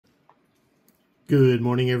Good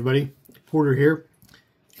morning, everybody. Porter here.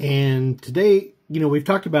 And today, we've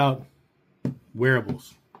talked about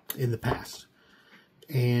wearables in the past.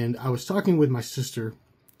 And I was talking with my sister,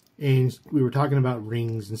 and we were talking about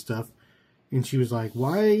rings and stuff. And she was like,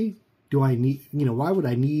 why would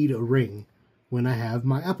I need a ring when I have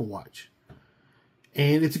my Apple Watch?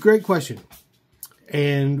 And it's a great question.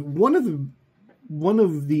 And one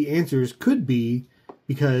of the answers could be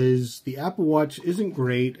because the Apple Watch isn't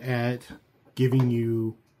great at giving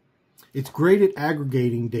you, it's great at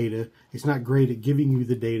aggregating data. It's not great at giving you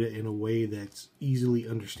the data in a way that's easily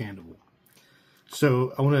understandable.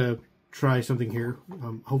 So I want to try something here.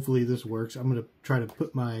 Hopefully this works. I'm going to try to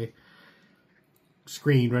put my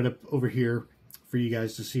screen right up over here for you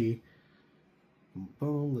guys to see.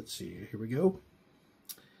 Boom, let's see. Here we go.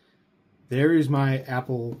 There is my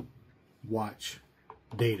Apple Watch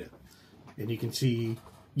data. And you can see,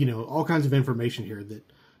 all kinds of information here, that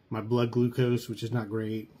my blood glucose, which is not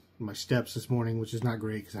great, my steps this morning, which is not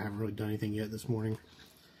great because I haven't really done anything yet this morning,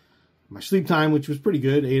 my sleep time, which was pretty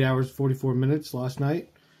good, 8 hours, 44 minutes last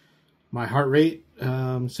night, my heart rate,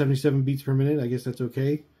 77 beats per minute. I guess that's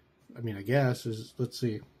okay. Let's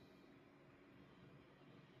see.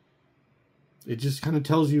 It just kind of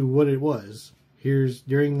tells you what it was. Here's,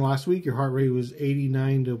 during last week, your heart rate was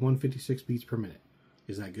 89 to 156 beats per minute.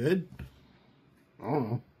 Is that good? I don't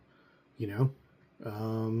know.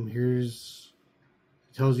 Here's,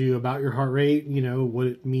 it tells you about your heart rate, what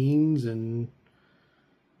it means and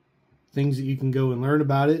things that you can go and learn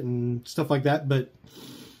about it and stuff like that. But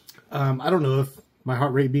I don't know if my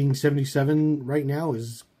heart rate being 77 right now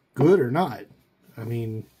is good or not. I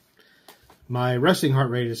mean, my resting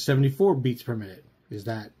heart rate is 74 beats per minute. Is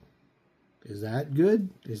that good?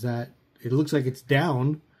 It looks like it's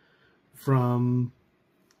down from,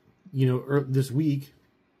 this week.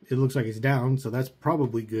 It looks like it's down, so that's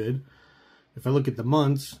probably good. If I look at the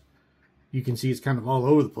months, you can see it's kind of all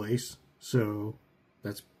over the place, so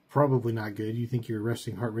that's probably not good. You think your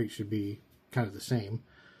resting heart rate should be kind of the same.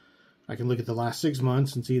 I can look at the last 6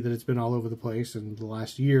 months and see that it's been all over the place, and the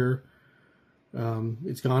last year,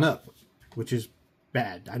 it's gone up, which is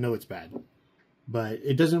bad. I know it's bad, but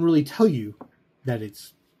it doesn't really tell you that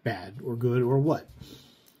it's bad or good or what.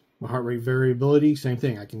 My heart rate variability, same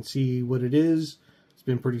thing. I can see what it is. It's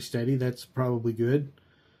been pretty steady. That's probably good.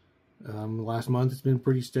 Last month it's been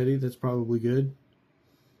pretty steady. That's probably good.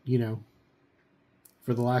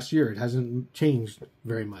 For the last year, it hasn't changed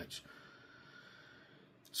very much.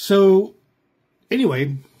 So,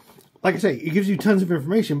 anyway, like I say, it gives you tons of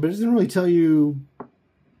information, but it doesn't really tell you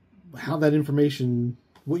how that information,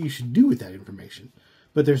 what you should do with that information.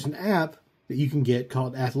 But there's an app that you can get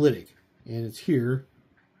called Athlytic, and it's here.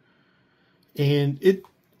 And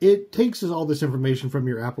it takes all this information from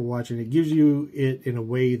your Apple Watch and it gives you it in a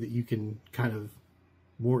way that you can kind of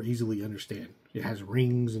more easily understand. It has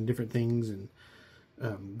rings and different things, and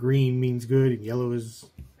green means good and yellow is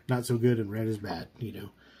not so good and red is bad,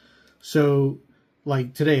 So,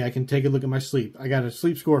 like today, I can take a look at my sleep. I got a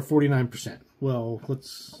sleep score of 49%. Well,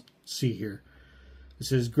 let's see here. It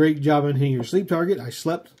says, great job on hitting your sleep target. I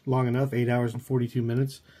slept long enough, 8 hours and 42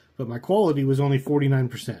 minutes, but my quality was only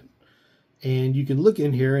 49%. And you can look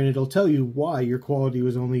in here and it'll tell you why your quality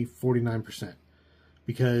was only 49%.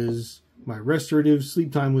 Because my restorative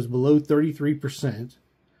sleep time was below 33%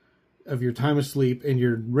 of your time of sleep, and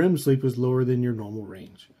your REM sleep was lower than your normal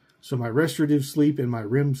range. So my restorative sleep and my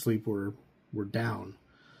REM sleep were down.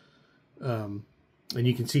 And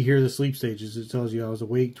you can see here the sleep stages. It tells you I was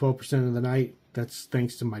awake 12% of the night. That's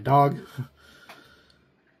thanks to my dog.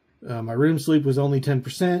 My REM sleep was only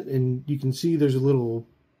 10%, and you can see there's a little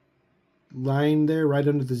line there right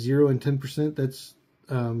under the 0 and 10%. That's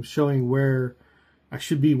showing where I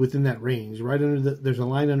should be within that range. Right under there's a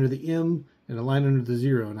line under the M and a line under the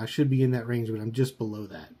 0, and I should be in that range, but I'm just below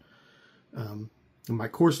that. And my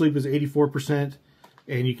core sleep is 84%,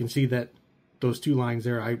 and you can see that those two lines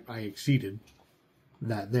there, I exceeded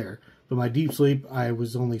that there. But my deep sleep, I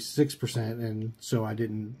was only 6%, and so I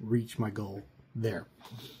didn't reach my goal there.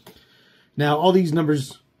 Now, all these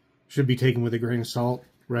numbers should be taken with a grain of salt,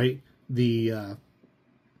 right?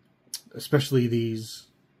 Especially these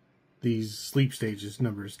sleep stages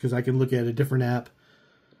numbers, because I can look at a different app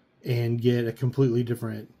and get a completely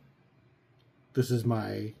different. This is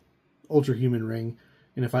my Ultrahuman Ring,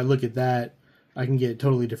 and if I look at that, I can get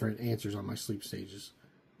totally different answers on my sleep stages.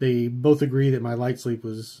 They both agree that my light sleep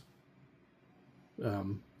was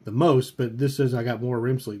the most, but this says I got more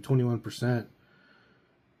REM sleep, 21%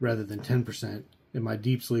 rather than 10%, and my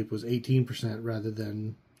deep sleep was 18% rather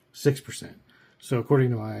than 6%. So according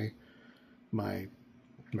to my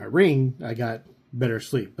ring, I got better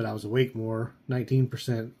sleep, but I was awake more,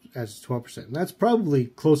 19% as 12%. And that's probably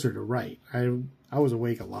closer to right. I was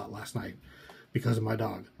awake a lot last night because of my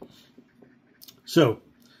dog. So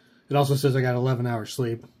it also says I got 11 hours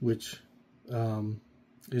sleep, which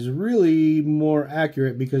is really more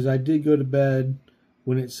accurate because I did go to bed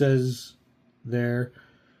when it says there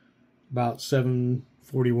about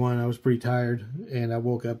 7:41. I was pretty tired, and I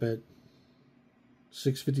woke up at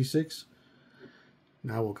 6:56.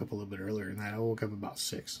 Now I woke up a little bit earlier than that. I woke up about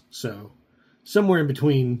 6. So somewhere in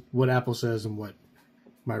between what Apple says and what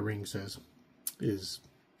my Ring says is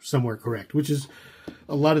somewhere correct, which is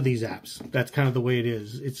a lot of these apps. That's kind of the way it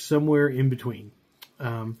is. It's somewhere in between.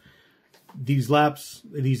 These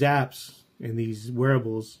apps and these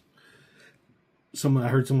wearables, I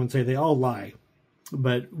heard someone say they all lie,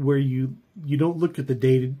 but where you don't look at the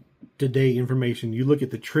day-to-day information, you look at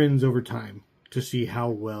the trends over time to see how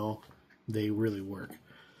well they really work.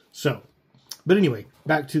 So, but anyway,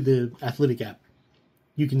 back to the Athlytic app.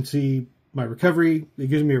 You can see my recovery. It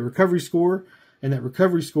gives me a recovery score, and that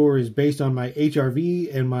recovery score is based on my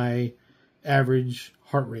HRV and my average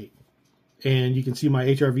heart rate. And you can see my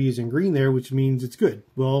HRV is in green there, which means it's good.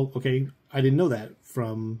 Well, okay, I didn't know that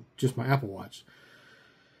from just my Apple Watch.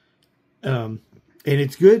 And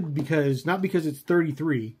it's good because, not because it's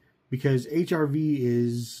 33, because HRV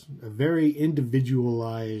is a very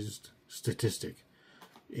individualized statistic.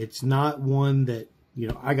 It's not one that,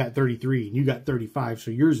 I got 33 and you got 35,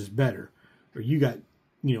 so yours is better. Or you got,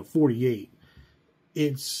 48.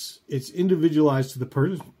 It's individualized to the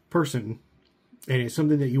person, and it's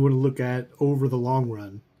something that you want to look at over the long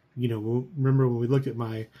run. Remember when we looked at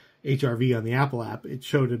my HRV on the Apple app, it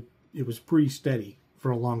showed it was pretty steady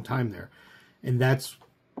for a long time there. And that's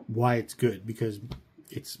why it's good, because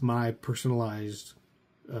it's my personalized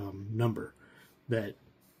number that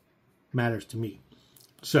matters to me.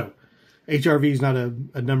 So HRV is not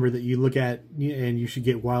a number that you look at and you should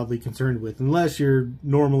get wildly concerned with, unless you're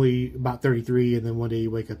normally about 33 and then one day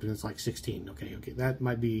you wake up and it's like 16. Okay, that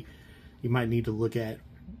might be, you might need to look at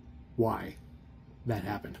why that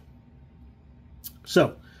happened.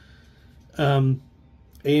 So, and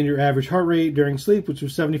your average heart rate during sleep, which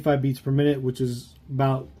was 75 beats per minute, which is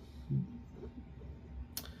about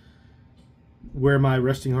where my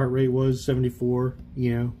resting heart rate was, 74,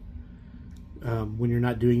 when you're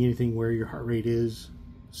not doing anything, where your heart rate is.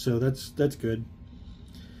 So that's good.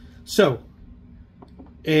 So,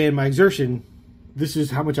 and my exertion, this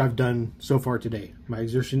is how much I've done so far today. My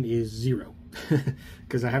exertion is 0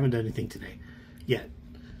 because I haven't done anything today yet.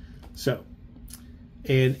 So,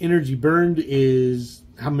 and energy burned is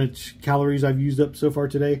how much calories I've used up so far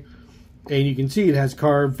today. And you can see it has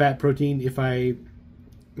carb, fat, protein. If I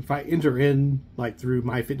enter in, like through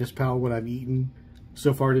MyFitnessPal, what I've eaten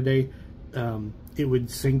so far today, it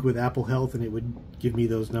would sync with Apple Health and it would give me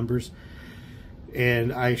those numbers.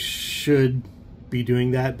 And I should be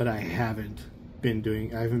doing that, but I haven't been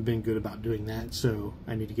good about doing that, so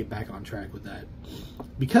I need to get back on track with that.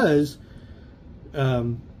 Because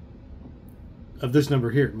of this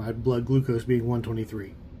number here, my blood glucose being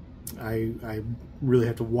 123. I really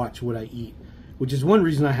have to watch what I eat, which is one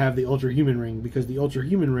reason I have the Ultrahuman Ring, because the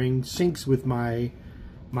Ultrahuman Ring syncs with my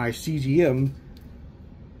CGM,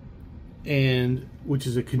 and which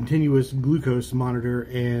is a continuous glucose monitor,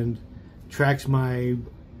 and tracks my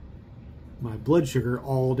blood sugar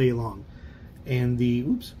all day long. And the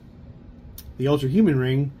Ultrahuman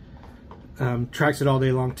Ring tracks it all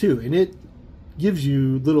day long too, and it gives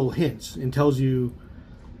you little hints and tells you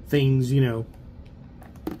things.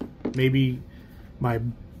 Maybe my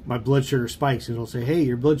blood sugar spikes, and it'll say, "Hey,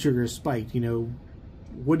 your blood sugar is spiked.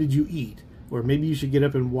 What did you eat?" Or maybe you should get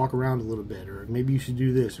up and walk around a little bit, or maybe you should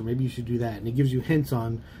do this, or maybe you should do that. And it gives you hints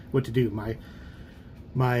on what to do.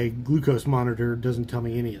 My glucose monitor doesn't tell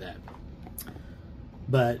me any of that.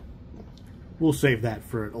 But we'll save that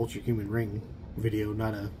for an Ultrahuman Ring video,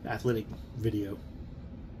 not an Athlytic video.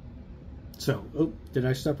 So, oh, did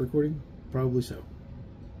I stop recording? Probably so.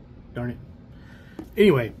 Darn it.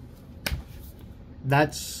 Anyway,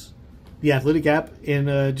 that's the Athlytic app,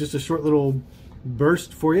 and just a short little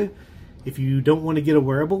burst for you. If you don't want to get a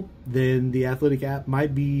wearable, then the Athlytic app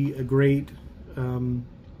might be a great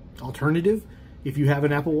alternative if you have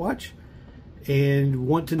an Apple Watch and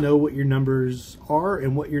want to know what your numbers are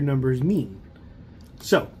and what your numbers mean.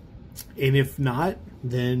 So, and if not,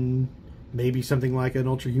 then maybe something like an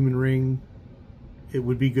Ultrahuman Ring, it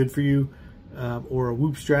would be good for you, or a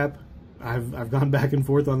Whoop strap. I've gone back and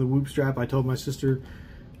forth on the Whoop strap. I told my sister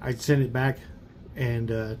I'd send it back, and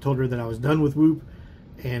told her that I was done with Whoop,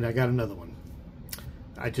 and I got another one.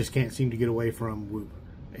 I just can't seem to get away from Whoop,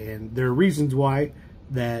 and there are reasons why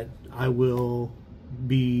that I will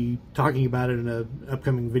be talking about it in an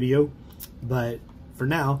upcoming video. But for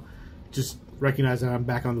now, just recognize that I'm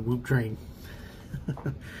back on the Whoop train.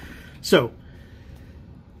 So,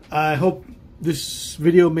 I hope this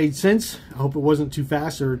video made sense. I hope it wasn't too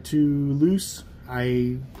fast or too loose.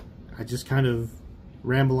 I just kind of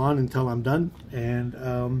ramble on until I'm done, and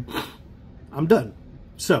I'm done.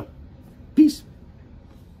 So,